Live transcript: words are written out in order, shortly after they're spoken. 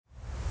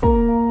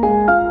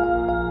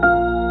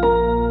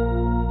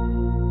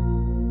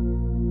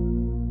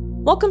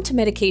Welcome to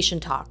Medication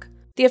Talk,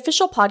 the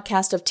official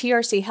podcast of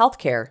TRC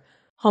Healthcare,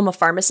 home of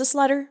Pharmacist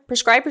Letter,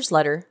 Prescriber's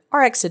Letter,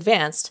 RX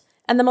Advanced,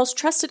 and the most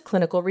trusted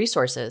clinical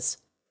resources.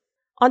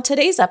 On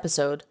today's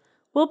episode,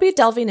 we'll be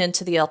delving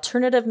into the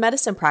alternative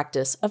medicine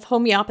practice of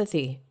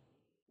homeopathy.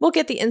 We'll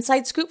get the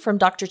inside scoop from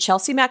Dr.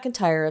 Chelsea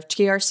McIntyre of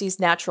TRC's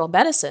Natural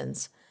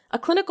Medicines, a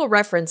clinical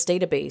reference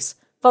database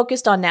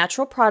focused on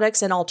natural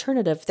products and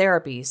alternative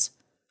therapies.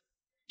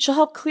 She'll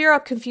help clear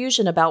up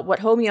confusion about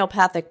what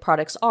homeopathic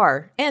products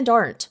are and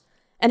aren't,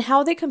 and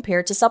how they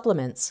compare to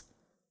supplements.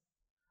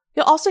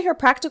 You'll also hear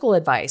practical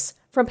advice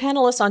from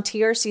panelists on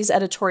TRC's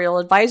editorial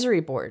advisory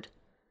board: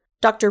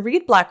 Dr.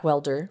 Reed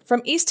Blackwelder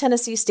from East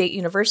Tennessee State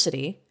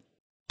University,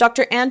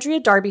 Dr.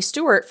 Andrea Darby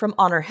Stewart from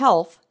Honor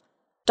Health,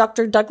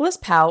 Dr. Douglas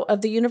Powell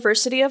of the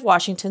University of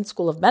Washington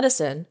School of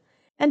Medicine,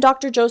 and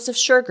Dr. Joseph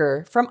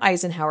Scherger from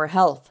Eisenhower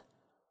Health.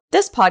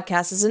 This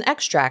podcast is an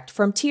extract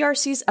from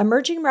TRC's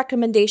Emerging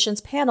Recommendations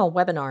panel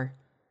webinar.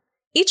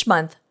 Each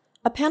month,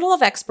 a panel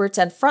of experts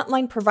and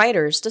frontline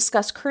providers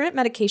discuss current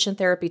medication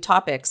therapy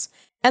topics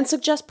and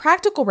suggest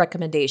practical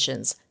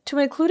recommendations to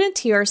include in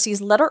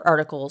TRC's letter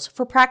articles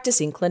for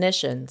practicing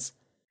clinicians.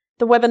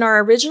 The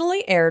webinar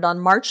originally aired on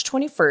March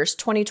 21,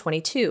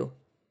 2022.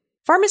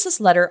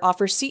 Pharmacist Letter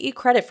offers CE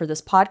credit for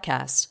this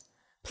podcast.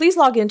 Please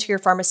log into your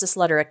Pharmacist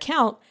Letter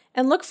account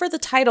and look for the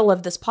title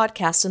of this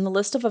podcast in the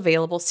list of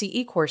available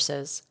CE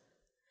courses.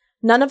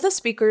 None of the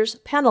speakers,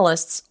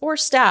 panelists, or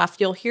staff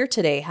you'll hear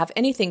today have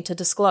anything to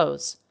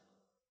disclose.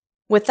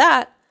 With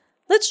that,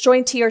 let's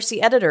join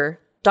TRC editor,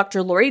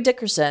 Dr. Lori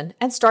Dickerson,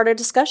 and start a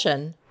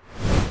discussion.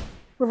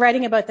 We're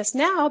writing about this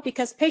now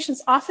because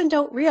patients often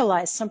don't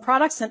realize some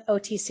products on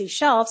OTC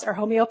shelves are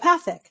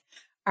homeopathic.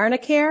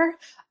 Arnicare,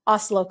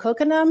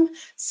 oscillococcinum,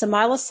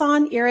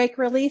 Similasan, earache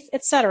relief,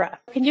 etc.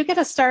 Can you get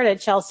us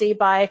started, Chelsea,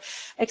 by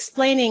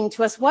explaining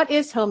to us what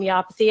is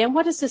homeopathy and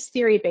what is this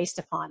theory based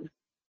upon?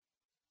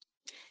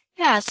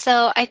 Yeah,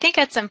 so I think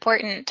it's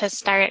important to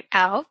start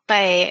out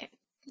by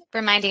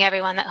reminding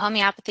everyone that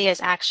homeopathy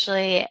is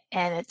actually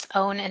in its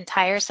own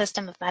entire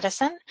system of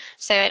medicine.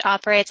 So it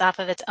operates off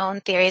of its own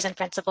theories and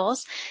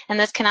principles, and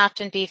this can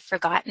often be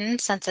forgotten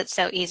since it's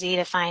so easy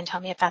to find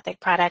homeopathic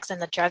products in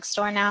the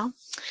drugstore now.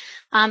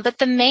 But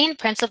the main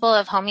principle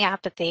of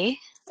homeopathy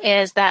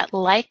is that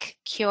like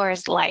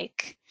cures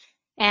like.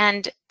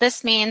 And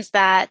this means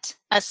that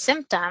a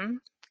symptom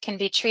can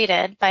be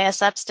treated by a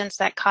substance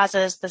that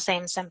causes the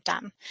same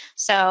symptom.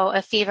 So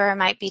a fever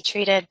might be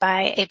treated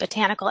by a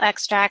botanical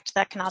extract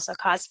that can also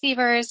cause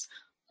fevers,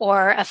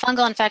 or a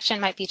fungal infection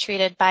might be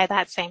treated by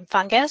that same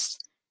fungus.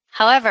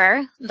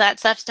 However, that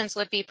substance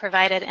would be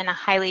provided in a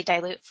highly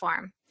dilute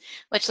form,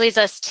 which leads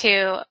us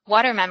to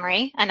water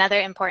memory,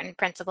 another important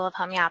principle of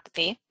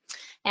homeopathy.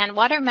 And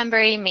water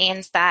memory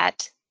means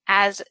that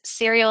as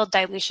serial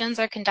dilutions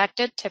are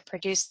conducted to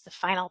produce the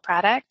final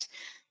product,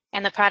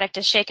 and the product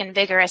is shaken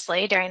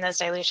vigorously during those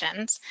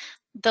dilutions,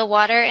 the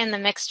water in the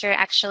mixture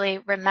actually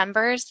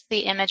remembers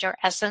the image or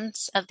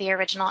essence of the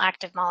original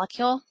active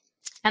molecule.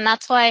 And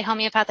that's why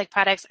homeopathic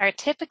products are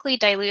typically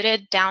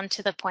diluted down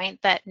to the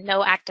point that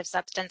no active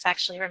substance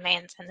actually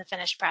remains in the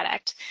finished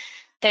product.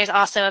 There's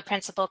also a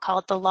principle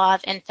called the law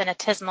of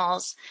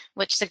infinitesimals,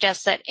 which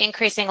suggests that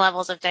increasing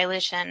levels of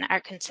dilution are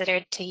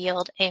considered to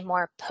yield a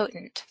more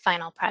potent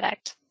final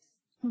product.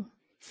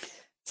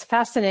 It's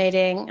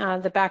fascinating,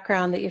 the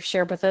background that you've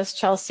shared with us,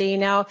 Chelsea.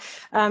 Now,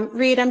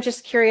 Reed, I'm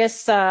just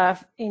curious,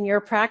 in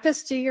your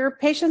practice, do your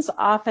patients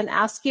often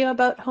ask you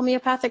about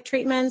homeopathic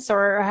treatments,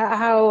 or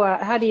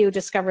how do you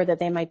discover that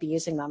they might be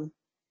using them?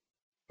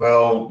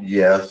 Well,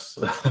 yes.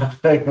 I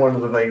think one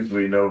of the things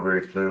we know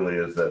very clearly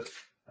is that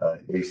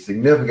a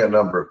significant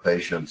number of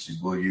patients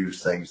will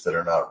use things that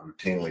are not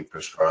routinely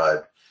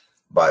prescribed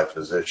by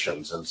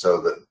physicians. And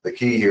so the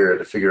key here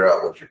to figure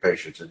out what your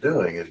patients are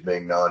doing is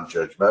being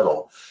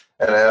non-judgmental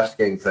and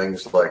asking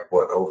things like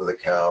what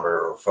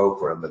over-the-counter or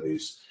folk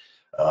remedies.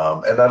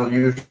 And that'll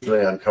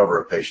usually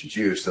uncover a patient's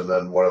use. And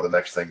then one of the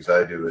next things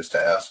I do is to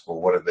ask, well,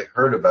 what have they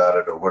heard about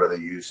it, or what are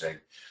they using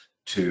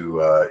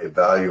to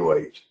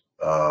evaluate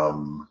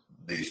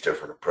these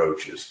different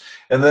approaches?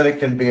 And then it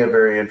can be a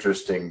very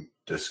interesting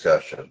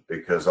discussion,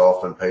 because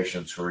often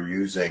patients who are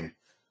using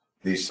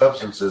these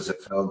substances have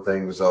found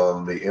things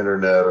on the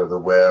internet or the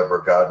web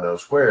or God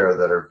knows where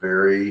that are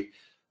very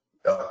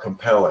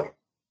compelling.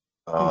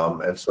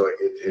 And so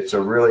it's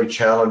a really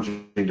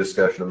challenging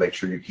discussion to make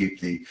sure you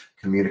keep the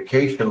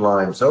communication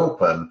lines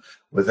open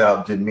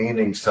without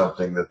demeaning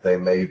something that they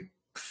may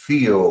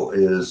feel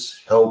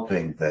is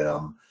helping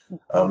them.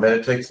 And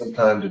it takes some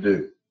time to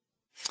do.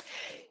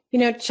 You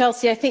know,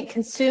 Chelsea, I think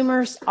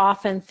consumers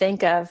often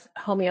think of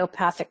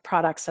homeopathic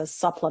products as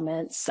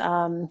supplements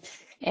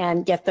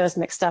and get those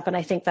mixed up. And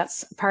I think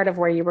that's part of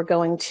where you were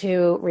going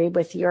to, Reed,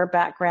 with your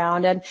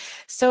background. And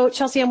so,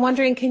 Chelsea, I'm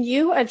wondering, can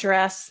you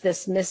address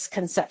this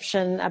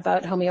misconception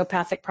about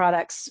homeopathic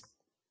products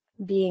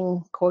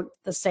being, quote,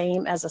 the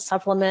same as a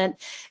supplement,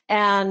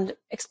 and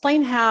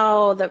explain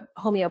how the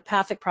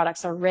homeopathic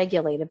products are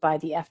regulated by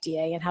the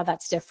FDA and how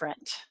that's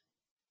different?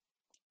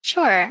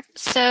 Sure.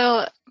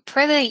 So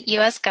per the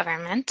U.S.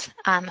 government,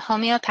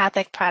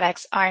 homeopathic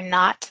products are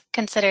not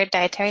considered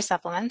dietary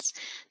supplements.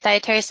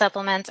 Dietary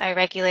supplements are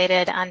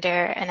regulated under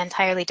an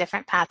entirely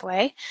different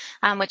pathway,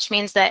 which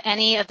means that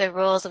any of the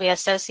rules we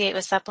associate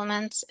with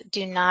supplements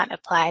do not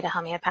apply to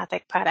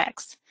homeopathic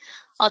products.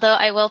 Although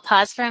I will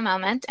pause for a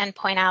moment and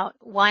point out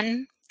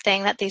one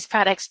thing that these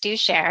products do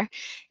share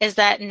is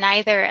that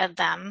neither of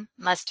them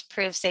must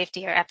prove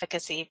safety or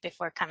efficacy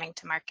before coming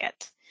to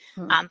market.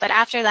 But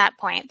after that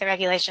point, the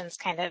regulations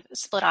kind of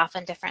split off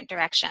in different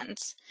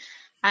directions.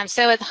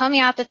 So with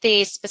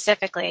homeopathy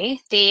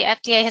specifically, the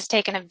FDA has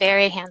taken a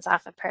very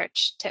hands-off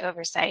approach to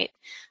oversight.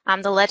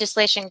 The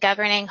legislation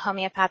governing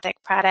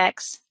homeopathic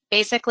products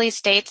basically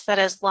states that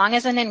as long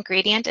as an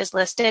ingredient is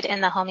listed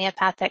in the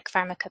Homeopathic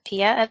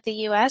Pharmacopoeia of the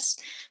U.S.,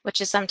 which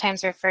is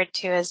sometimes referred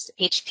to as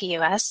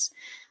HPUS,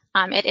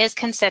 it is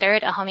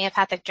considered a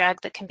homeopathic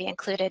drug that can be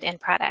included in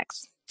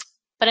products.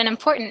 But an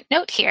important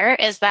note here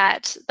is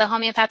that the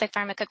Homeopathic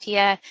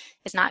Pharmacopoeia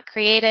is not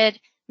created,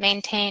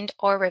 maintained,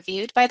 or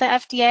reviewed by the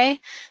FDA.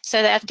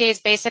 So the FDA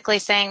is basically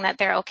saying that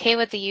they're okay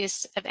with the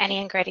use of any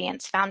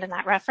ingredients found in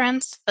that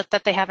reference, but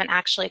that they haven't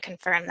actually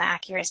confirmed the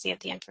accuracy of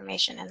the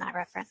information in that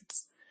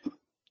reference.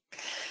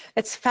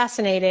 It's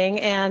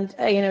fascinating. And,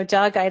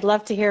 Doug, I'd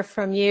love to hear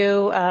from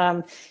you.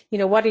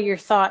 What are your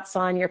thoughts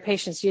on your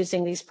patients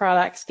using these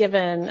products,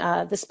 given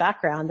this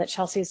background that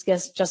Chelsea's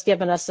just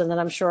given us, and that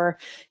I'm sure,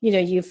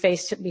 you've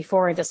faced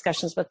before in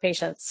discussions with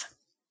patients?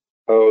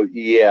 Oh,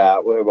 yeah.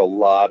 We have a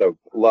lot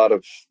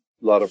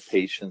of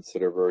patients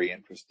that are very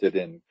interested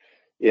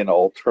in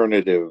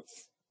alternative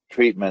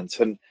treatments.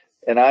 And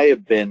I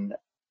have been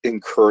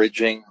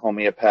encouraging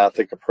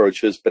homeopathic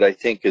approaches, but I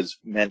think, as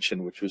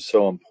mentioned, which was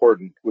so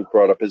important, was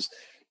brought up, is,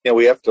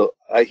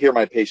 I hear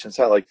my patients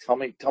out like, tell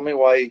me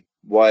why,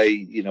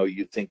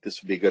 you think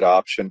this would be a good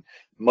option.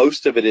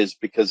 Most of it is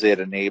because they had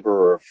a neighbor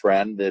or a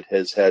friend that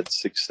has had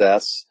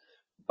success.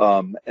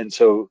 And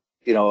so,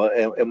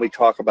 and we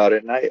talk about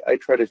it, and I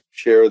try to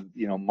share,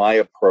 my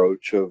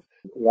approach of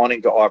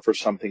wanting to offer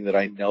something that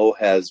I know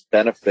has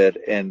benefit,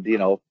 and,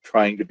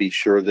 trying to be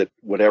sure that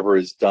whatever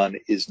is done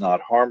is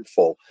not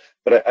harmful.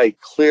 But I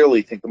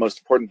clearly think the most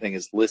important thing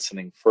is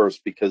listening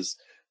first, because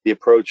the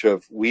approach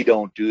of "we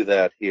don't do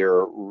that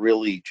here"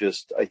 really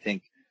just, I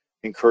think,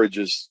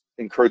 encourages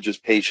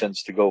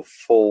patients to go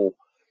full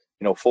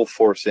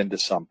force into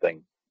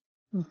something.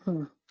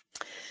 Mm-hmm.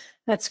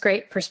 That's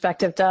great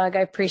perspective, Doug.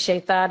 I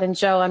appreciate that. And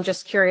Joe, I'm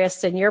just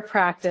curious, in your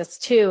practice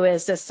too,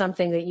 is this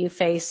something that you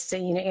face,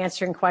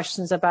 answering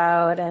questions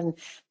about, and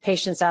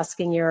patients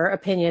asking your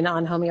opinion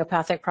on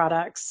homeopathic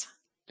products?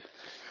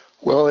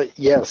 Well,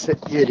 yes,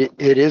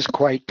 it is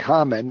quite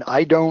common.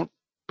 I don't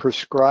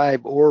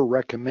prescribe or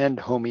recommend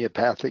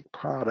homeopathic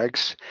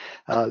products,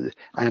 and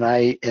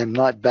I am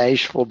not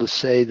bashful to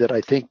say that I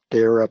think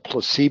they're a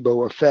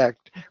placebo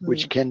effect,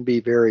 which can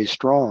be very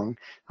strong.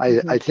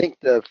 I think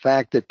the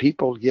fact that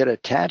people get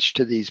attached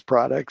to these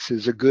products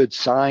is a good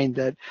sign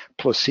that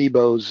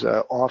placebos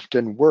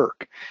often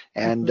work,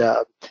 and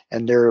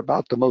they're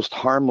about the most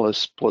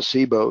harmless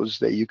placebos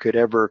that you could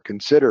ever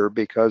consider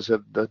because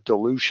of the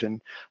dilution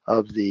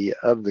of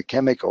the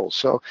chemicals.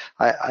 So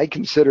I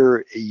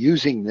consider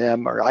using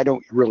them, or I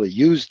don't really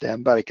use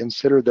them, but I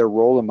consider their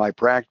role in my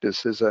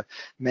practice as a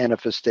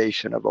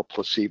manifestation of a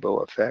placebo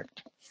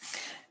effect.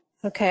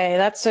 Okay,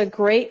 that's a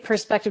great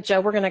perspective, Joe.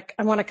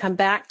 I want to come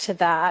back to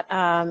that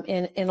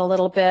in a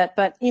little bit.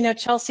 But,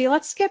 Chelsea,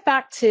 let's get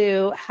back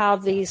to how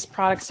these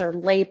products are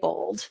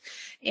labeled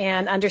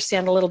and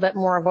understand a little bit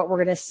more of what we're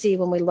going to see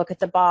when we look at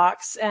the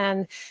box.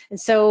 And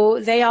so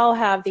they all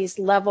have these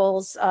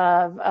levels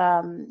of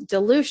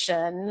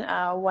dilution,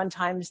 1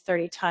 times,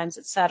 30 times,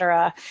 et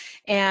cetera.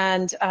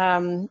 And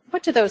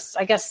what do those,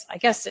 I guess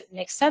it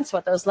makes sense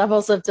what those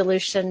levels of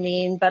dilution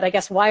mean, but I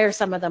guess why are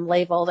some of them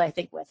labeled, I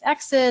think, with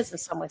X's and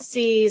some with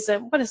C's?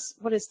 And what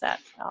does that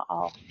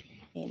all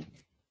mean?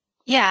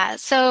 Yeah,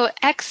 so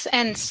X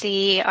and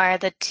C are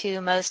the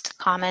 2 most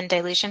common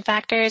dilution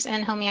factors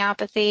in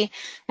homeopathy,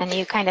 and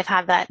you kind of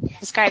have that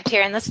described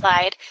here in the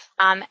slide.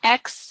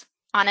 X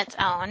on its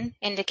own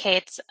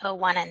indicates a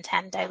 1 in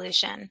 10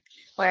 dilution,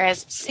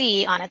 whereas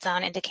C on its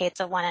own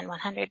indicates a 1 in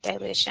 100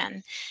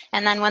 dilution.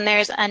 And then when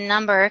there's a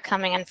number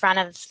coming in front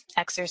of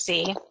X or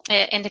C,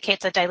 it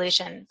indicates a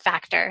dilution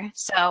factor.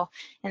 So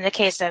in the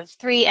case of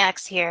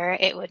 3X here,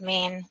 it would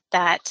mean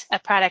that a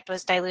product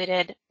was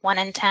diluted 1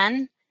 in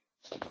 10,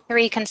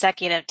 3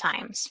 consecutive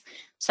times.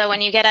 So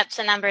when you get up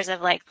to numbers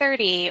of like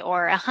 30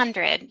 or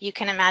 100, you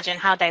can imagine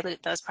how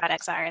dilute those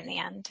products are in the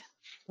end.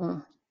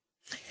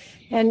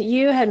 And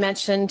you had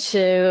mentioned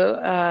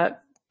to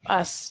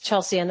us,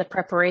 Chelsea, in the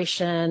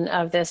preparation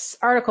of this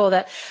article,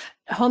 that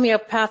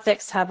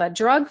homeopathics have a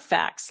drug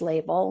facts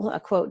label, a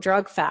quote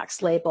drug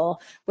facts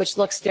label, which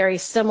looks very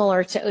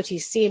similar to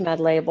OTC med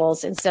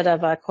labels instead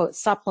of a quote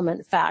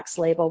supplement facts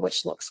label,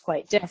 which looks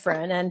quite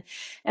different.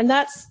 And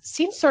that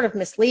seems sort of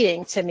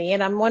misleading to me.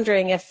 And I'm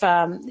wondering if,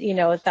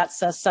 if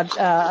that's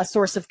a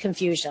source of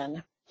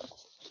confusion.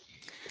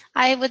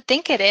 I would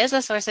think it is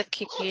a source of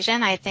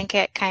confusion. I think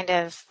it kind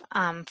of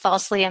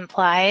falsely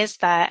implies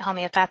that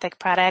homeopathic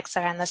products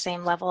are on the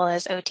same level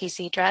as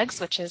OTC drugs,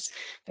 which is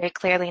very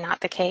clearly not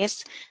the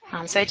case.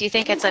 So I do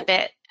think it's a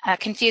bit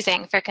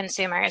confusing for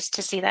consumers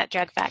to see that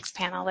drug facts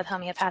panel with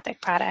homeopathic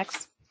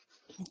products.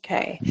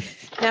 Okay.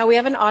 Now we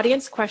have an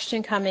audience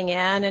question coming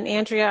in, and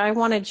Andrea, I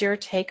wanted your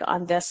take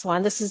on this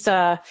one. This is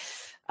a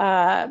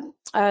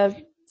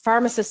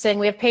pharmacist saying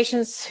we have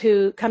patients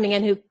who coming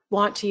in who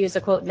want to use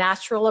a quote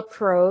natural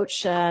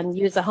approach and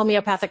use a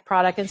homeopathic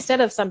product instead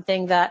of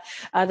something that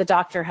the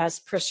doctor has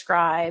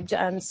prescribed.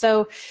 And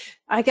so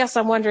I guess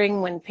I'm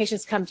wondering, when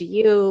patients come to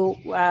you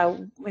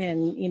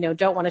and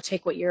don't want to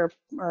take what you're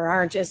or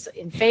aren't just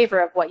in favor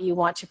of what you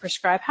want to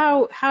prescribe,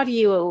 how do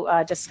you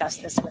discuss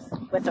this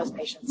with those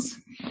patients?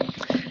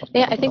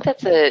 Yeah, I think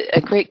that's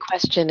a great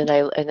question, and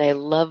I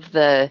love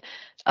the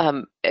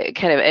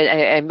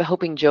I'm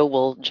hoping Joe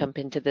will jump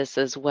into this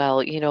as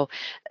well.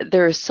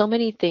 There are so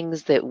many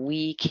things that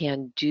we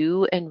can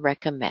do and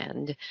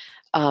recommend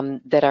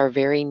that are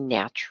very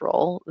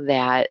natural,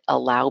 that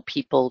allow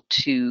people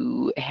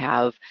to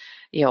have,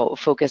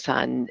 focus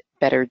on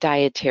better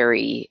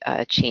dietary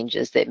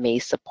changes that may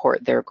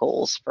support their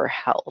goals for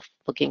health,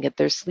 looking at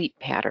their sleep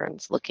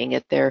patterns, looking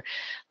at their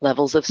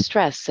levels of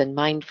stress and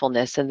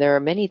mindfulness. And there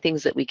are many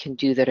things that we can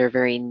do that are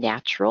very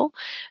natural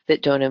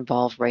that don't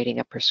involve writing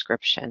a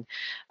prescription.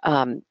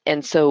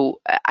 And so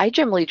I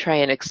generally try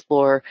and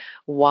explore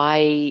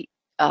why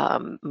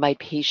my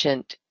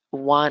patient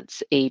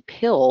wants a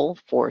pill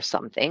for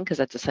something, because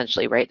that's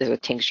essentially right. There's a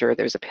tincture,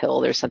 there's a pill,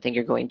 there's something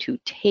you're going to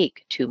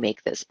take to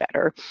make this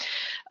better,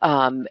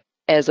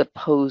 as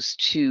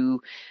opposed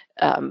to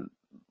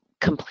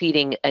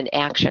completing an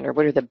action, or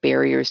what are the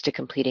barriers to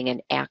completing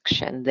an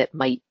action that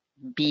might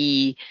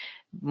be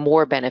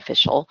more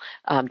beneficial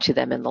to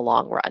them in the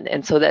long run.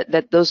 And so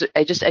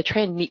I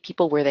try and meet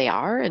people where they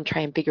are and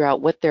try and figure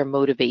out what their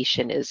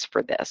motivation is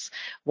for this.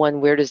 One,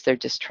 where does their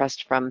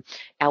distrust from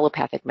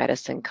allopathic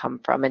medicine come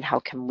from, and how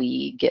can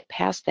we get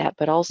past that?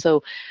 But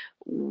also,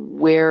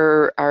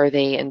 where are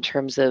they in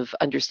terms of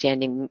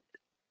understanding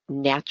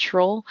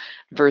natural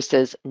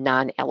versus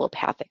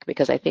non-allopathic?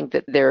 Because I think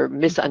that they're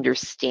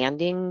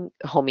misunderstanding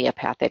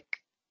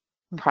homeopathic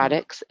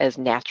products as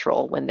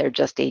natural when they're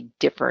just a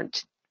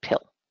different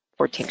pill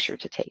or tincture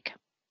to take.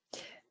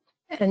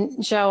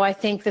 And Joe, I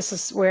think this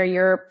is where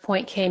your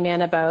point came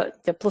in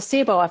about the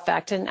placebo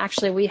effect. And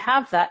actually, we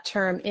have that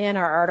term in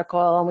our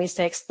article, and we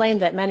explain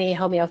that many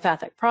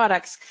homeopathic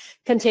products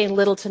contain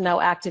little to no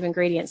active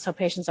ingredients, so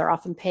patients are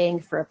often paying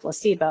for a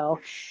placebo.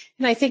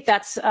 And I think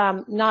that's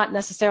not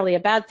necessarily a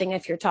bad thing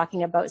if you're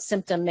talking about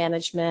symptom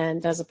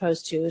management as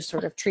opposed to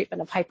sort of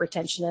treatment of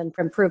hypertension and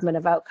improvement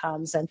of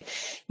outcomes. And,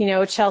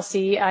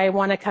 Chelsea, I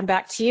want to come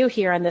back to you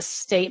here on this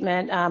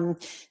statement.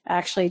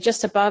 Actually,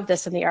 just above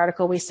this in the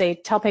article, we say,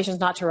 tell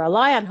patients not to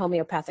rely on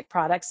homeopathic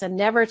products and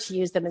never to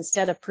use them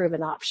instead of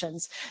proven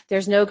options.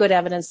 There's no good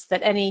evidence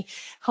that any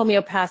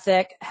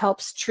homeopathic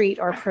helps treat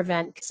or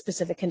prevent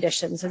specific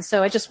conditions. And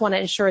so I just want to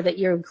ensure that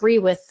you agree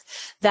with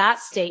that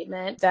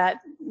statement,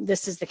 that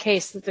this is the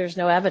case, that there's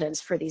no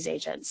evidence for these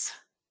agents.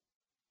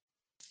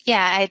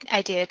 Yeah,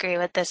 I do agree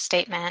with this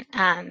statement.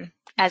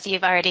 As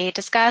you've already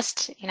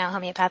discussed,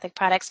 homeopathic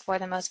products for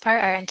the most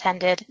part are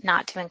intended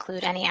not to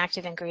include any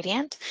active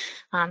ingredient.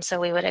 So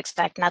we would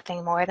expect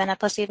nothing more than a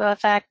placebo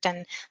effect.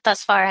 And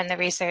thus far in the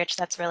research,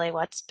 that's really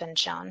what's been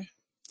shown.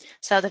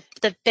 So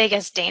the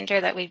biggest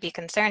danger that we'd be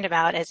concerned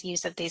about is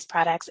use of these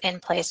products in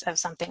place of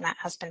something that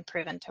has been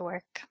proven to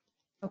work.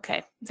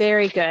 Okay,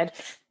 very good.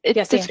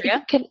 Yes,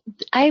 Andrea?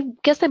 I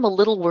guess I'm a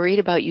little worried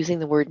about using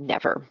the word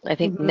never. I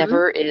think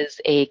never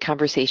is a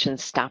conversation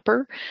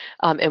stopper.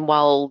 And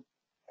while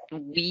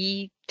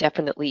we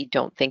definitely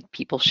don't think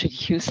people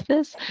should use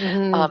this,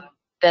 I'm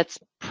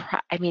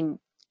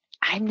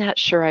not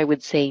sure I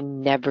would say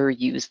never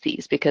use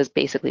these, because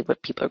basically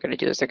what people are going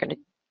to do is they're going to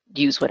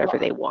use whatever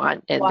they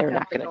want, and they're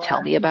not going to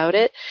tell me about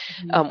it,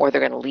 or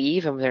they're going to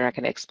leave and they're not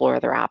going to explore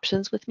other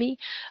options with me,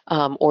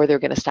 or they're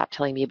going to stop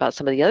telling me about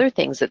some of the other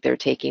things that they're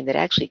taking that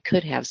actually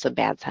could have some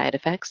bad side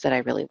effects that I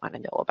really want to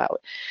know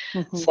about.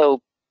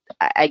 So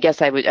I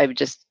guess I would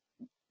just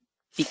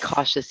be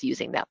cautious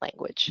using that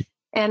language.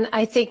 And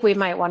I think we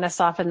might want to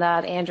soften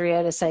that,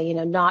 Andrea, to say,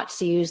 not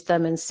to use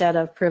them instead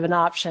of proven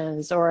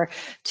options, or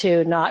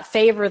to not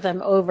favor them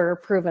over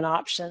proven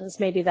options.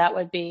 Maybe that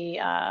would be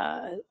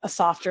a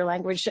softer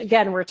language.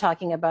 Again, we're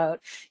talking about,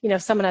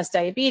 if someone has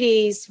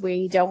diabetes,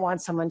 we don't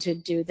want someone to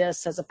do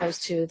this as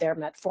opposed to their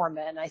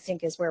metformin, I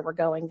think is where we're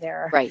going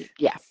there. Right,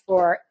 yeah.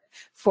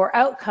 For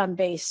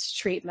outcome-based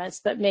treatments,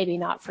 but maybe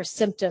not for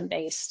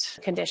symptom-based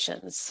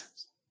conditions.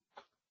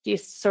 Do you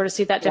sort of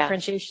see that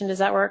differentiation? Does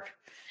that work?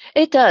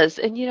 It does.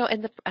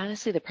 And,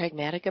 honestly, the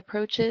pragmatic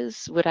approach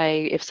is,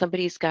 if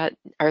somebody's got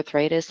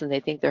arthritis and they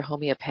think their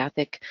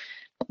homeopathic,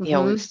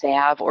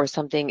 salve or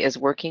something is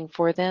working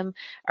for them,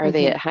 are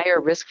they at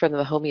higher risk from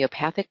the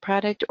homeopathic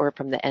product or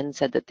from the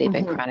NSAID that they've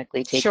been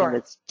chronically taking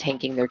that's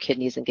tanking their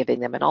kidneys and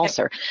giving them an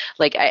ulcer?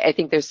 Like, I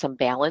think there's some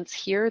balance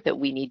here that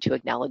we need to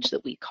acknowledge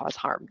that we cause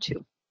harm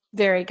to.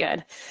 Very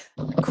good.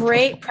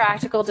 Great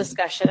practical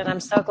discussion, and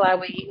I'm so glad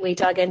we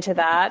dug into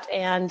that.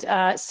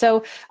 And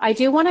so I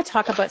do want to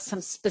talk about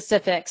some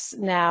specifics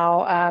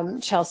now,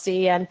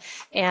 Chelsea. And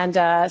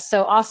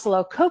so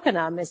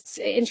oscillococcinum is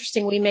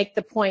interesting. We make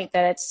the point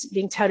that it's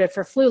being touted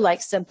for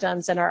flu-like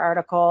symptoms in our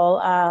article,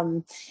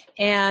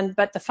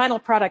 but the final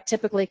product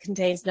typically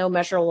contains no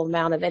measurable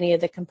amount of any of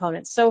the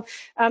components. So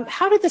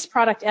how did this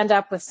product end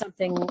up with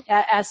something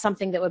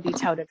that would be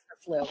touted for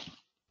flu?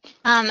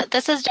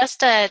 This is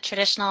just a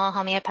traditional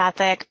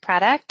homeopathic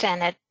product,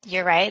 and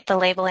you're right, the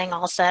labeling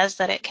all says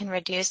that it can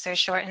reduce or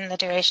shorten the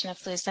duration of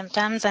flu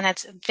symptoms, and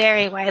it's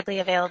very widely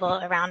available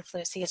around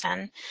flu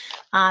season.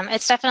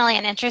 It's definitely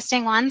an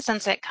interesting one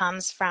since it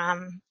comes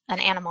from an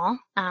animal.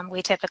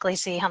 We typically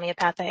see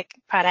homeopathic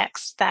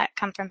products that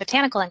come from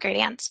botanical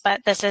ingredients,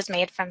 but this is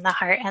made from the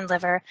heart and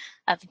liver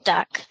of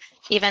duck,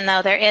 even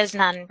though there is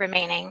none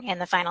remaining in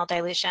the final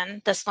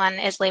dilution. This one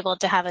is labeled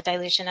to have a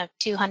dilution of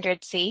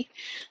 200 C,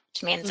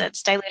 which means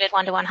it's diluted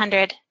 1 to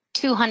 100,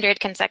 200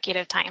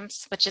 consecutive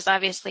times, which is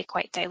obviously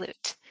quite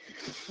dilute.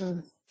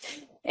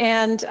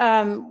 And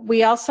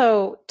we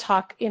also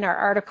talk in our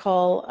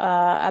article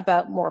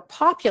about more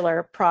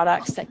popular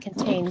products that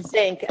contain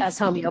zinc as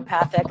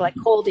homeopathic, like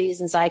Coldies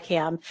and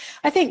Zicam.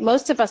 I think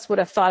most of us would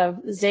have thought of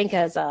zinc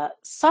as a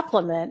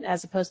supplement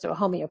as opposed to a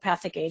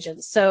homeopathic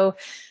agent. So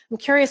I'm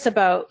curious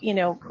about,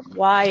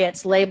 why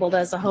it's labeled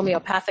as a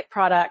homeopathic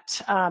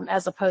product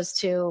as opposed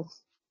to,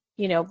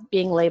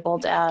 being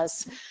labeled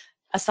as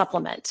a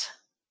supplement.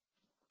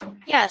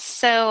 Yes,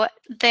 so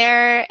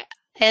there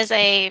is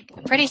a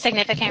pretty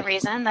significant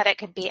reason that it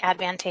could be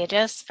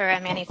advantageous for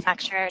a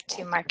manufacturer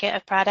to market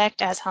a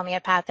product as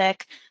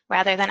homeopathic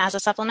rather than as a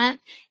supplement,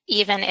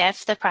 even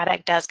if the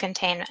product does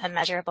contain a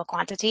measurable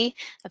quantity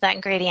of that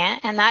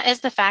ingredient. And that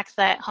is the fact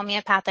that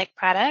homeopathic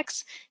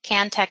products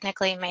can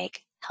technically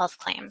make health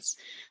claims.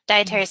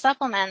 Dietary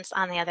supplements,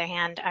 on the other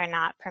hand, are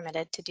not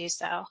permitted to do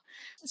so.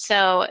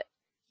 So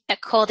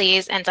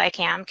Coldies and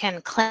Zicam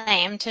can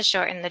claim to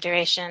shorten the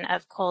duration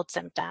of cold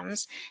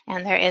symptoms,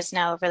 and there is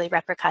no really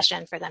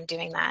repercussion for them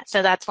doing that.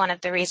 So that's one of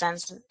the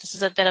reasons this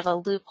is a bit of a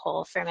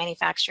loophole for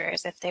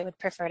manufacturers if they would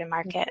prefer to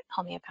market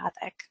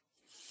homeopathic.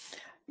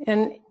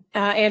 And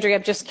Andrea,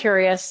 I'm just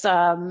curious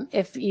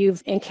if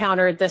you've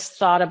encountered this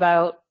thought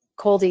about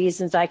Coldies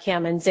and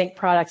Zicam and zinc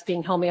products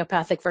being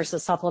homeopathic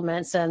versus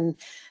supplements, and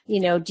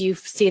do you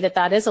see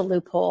that is a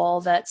loophole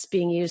that's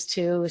being used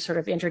to sort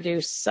of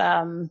introduce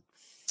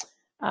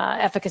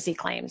efficacy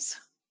claims?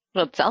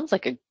 Well, it sounds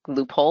like a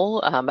loophole.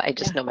 I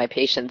just know my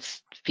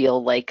patients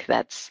feel like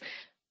that's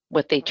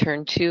what they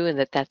turn to,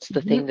 and that's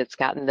the thing that's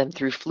gotten them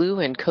through flu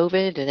and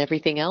COVID and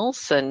everything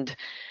else. And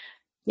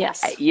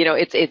yes,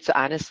 it's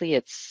honestly,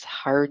 it's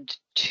hard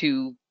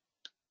to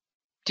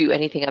do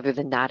anything other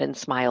than nod and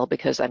smile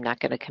because I'm not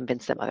going to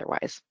convince them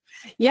otherwise.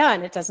 Yeah,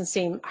 and it doesn't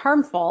seem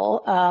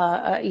harmful,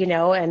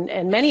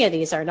 and many of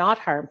these are not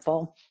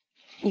harmful.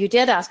 You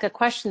did ask a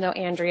question, though,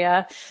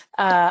 Andrea,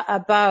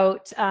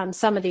 about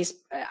some of these.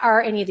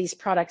 Are any of these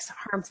products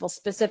harmful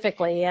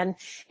specifically? And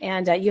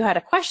you had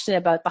a question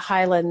about the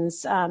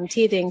Highlands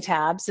teething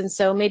tabs, and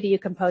so maybe you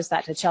can pose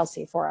that to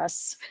Chelsea for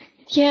us.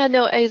 Yeah,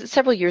 no,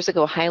 several years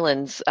ago,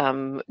 Highlands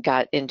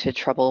got into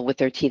trouble with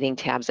their teething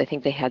tabs. I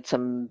think they had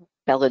some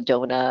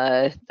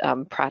belladonna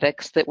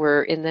products that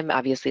were in them,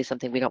 obviously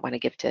something we don't want to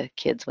give to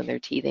kids when they're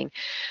teething,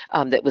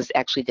 that was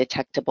actually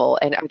detectable.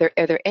 And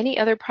are there any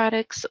other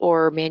products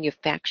or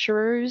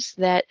manufacturers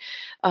that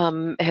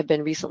have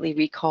been recently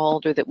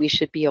recalled or that we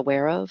should be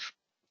aware of?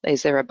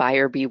 Is there a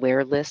buyer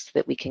beware list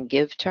that we can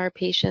give to our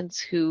patients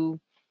who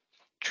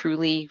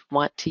truly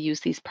want to use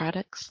these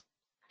products?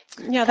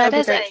 Yeah, that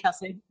would be great,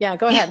 Chelsea. Yeah,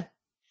 go ahead.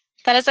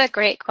 That is a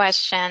great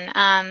question.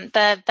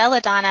 The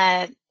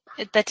belladonna,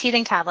 the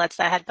teething tablets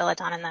that had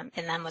belladonna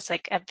in them was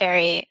like a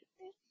very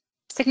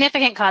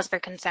significant cause for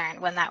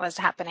concern when that was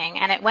happening.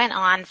 And it went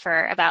on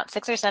for about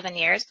 6 or 7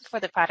 years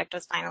before the product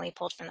was finally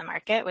pulled from the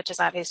market, which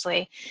is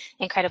obviously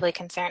incredibly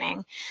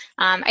concerning.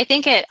 I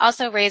think it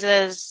also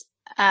raises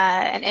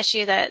an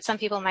issue that some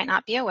people might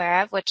not be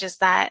aware of, which is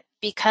that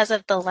because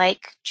of the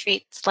like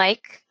treats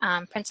like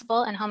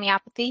principle in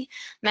homeopathy,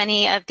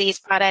 many of these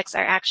products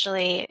are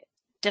actually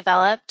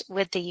developed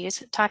with the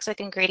use of toxic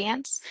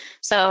ingredients.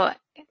 So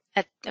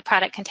a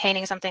product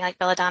containing something like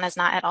belladonna is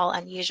not at all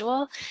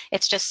unusual.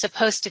 It's just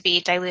supposed to be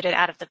diluted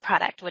out of the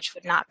product, which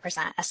would not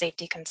present a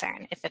safety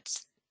concern if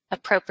it's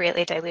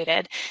appropriately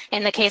diluted.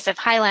 In the case of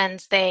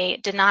Highlands, they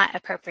did not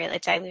appropriately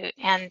dilute,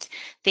 and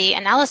the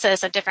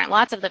analysis of different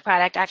lots of the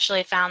product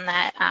actually found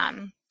that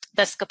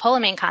the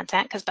scopolamine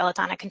content, because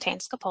belladonna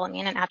contains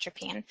scopolamine and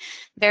atropine,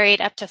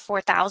 varied up to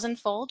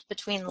 4,000-fold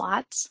between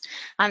lots.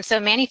 So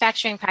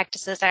manufacturing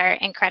practices are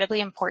incredibly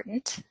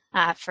important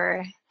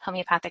for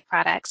homeopathic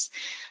products.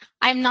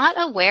 I'm not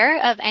aware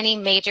of any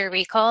major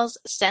recalls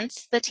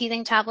since the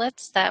teething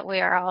tablets that we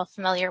are all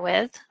familiar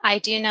with. I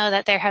do know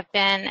that there have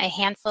been a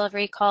handful of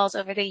recalls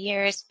over the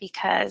years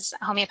because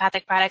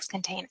homeopathic products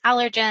contain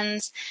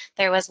allergens.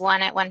 There was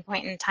one at one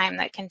point in time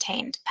that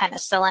contained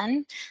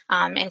penicillin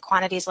in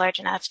quantities large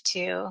enough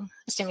to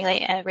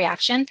stimulate a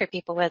reaction for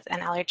people with an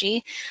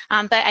allergy.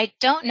 But I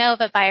don't know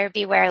of a buyer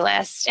beware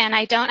list, and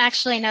I don't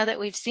actually know that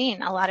we've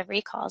seen a lot of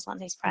recalls on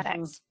these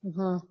products.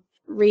 Mm-hmm.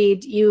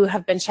 Reed, you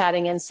have been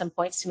chatting in some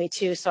points to me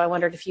too, so I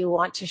wondered if you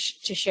want to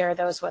share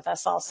those with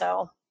us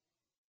also.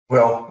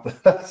 Well,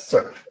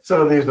 so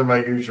some of these are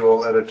my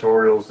usual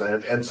editorials,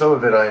 and some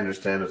of it I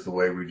understand is the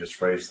way we just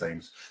phrase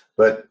things.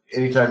 But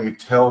anytime you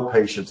tell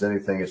patients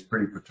anything is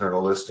pretty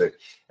paternalistic,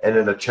 and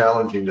in a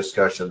challenging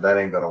discussion, that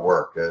ain't going to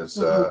work, as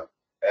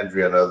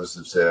Andrea and others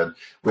have said.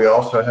 We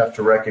also have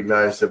to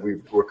recognize that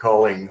we're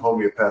calling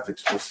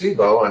homeopathics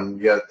placebo, and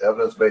yet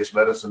evidence-based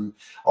medicine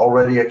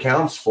already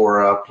accounts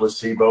for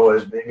placebo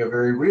as being a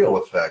very real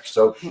effect.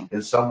 So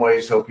in some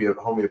ways,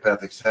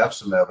 homeopathics have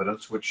some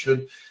evidence, which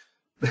should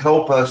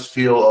help us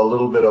feel a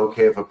little bit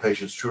okay if a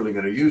patient's truly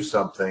going to use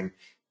something.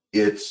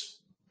 It's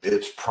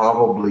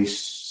probably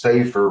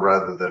safer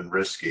rather than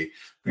risky,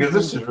 because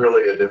this is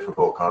really a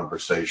difficult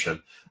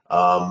conversation.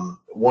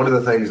 One of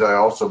the things I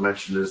also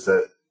mentioned is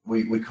that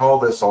we call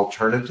this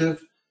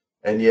alternative,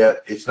 and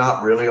yet it's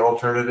not really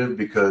alternative,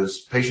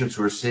 because patients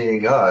who are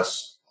seeing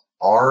us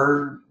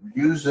are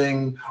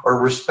using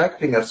or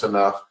respecting us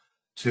enough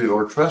to,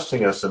 or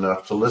trusting us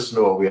enough to listen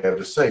to what we have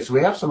to say. So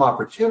we have some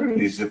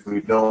opportunities, if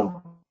we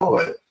don't know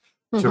it,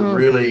 to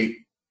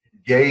really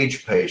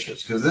gauge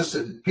patients, because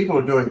people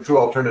who are doing true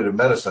alternative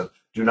medicine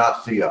do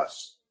not see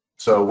us.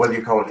 So whether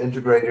you call it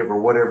integrative or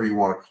whatever you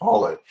want to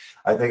call it,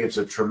 I think it's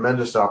a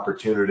tremendous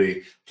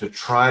opportunity to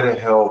try to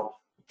help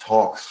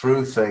talk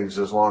through things,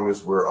 as long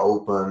as we're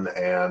open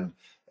and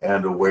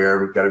aware.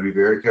 We've got to be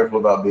very careful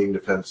about being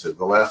defensive.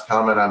 The last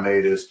comment I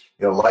made is,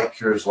 like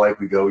cures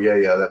like, we go,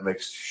 yeah, that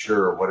makes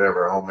sure,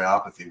 whatever,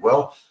 homeopathy.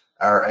 Well,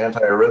 our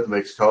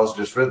antiarrhythmics cause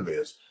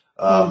dysrhythmias.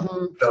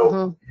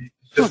 So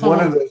just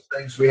one of those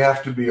things we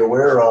have to be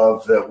aware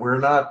of, that we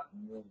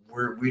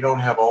don't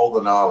have all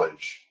the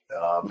knowledge.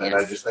 And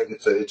I just think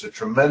it's a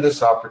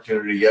tremendous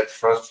opportunity, yet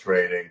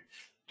frustrating,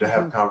 to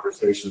have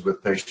conversations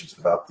with patients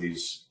about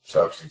these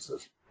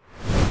substances.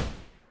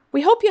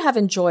 We hope you have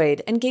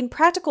enjoyed and gained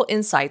practical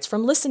insights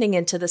from listening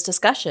into this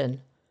discussion.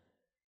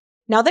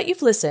 Now that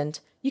you've listened,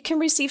 you can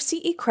receive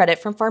CE credit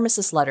from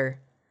Pharmacist Letter.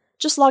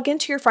 Just log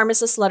into your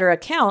Pharmacist Letter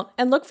account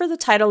and look for the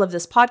title of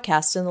this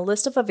podcast in the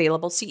list of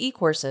available CE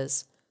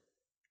courses.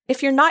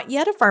 If you're not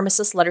yet a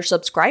Pharmacist Letter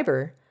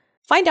subscriber,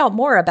 find out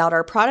more about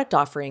our product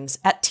offerings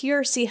at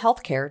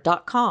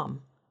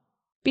trchealthcare.com.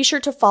 Be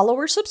sure to follow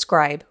or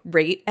subscribe,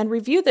 rate, and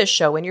review this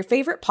show in your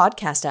favorite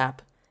podcast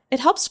app. It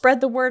helps spread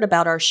the word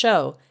about our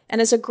show and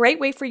is a great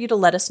way for you to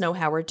let us know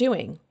how we're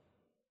doing.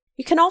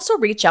 You can also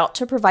reach out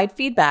to provide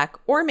feedback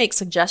or make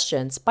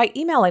suggestions by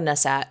emailing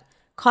us at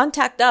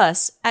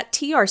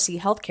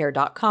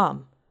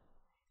contactus@trchealthcare.com.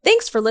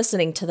 Thanks for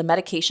listening to the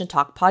Medication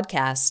Talk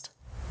podcast.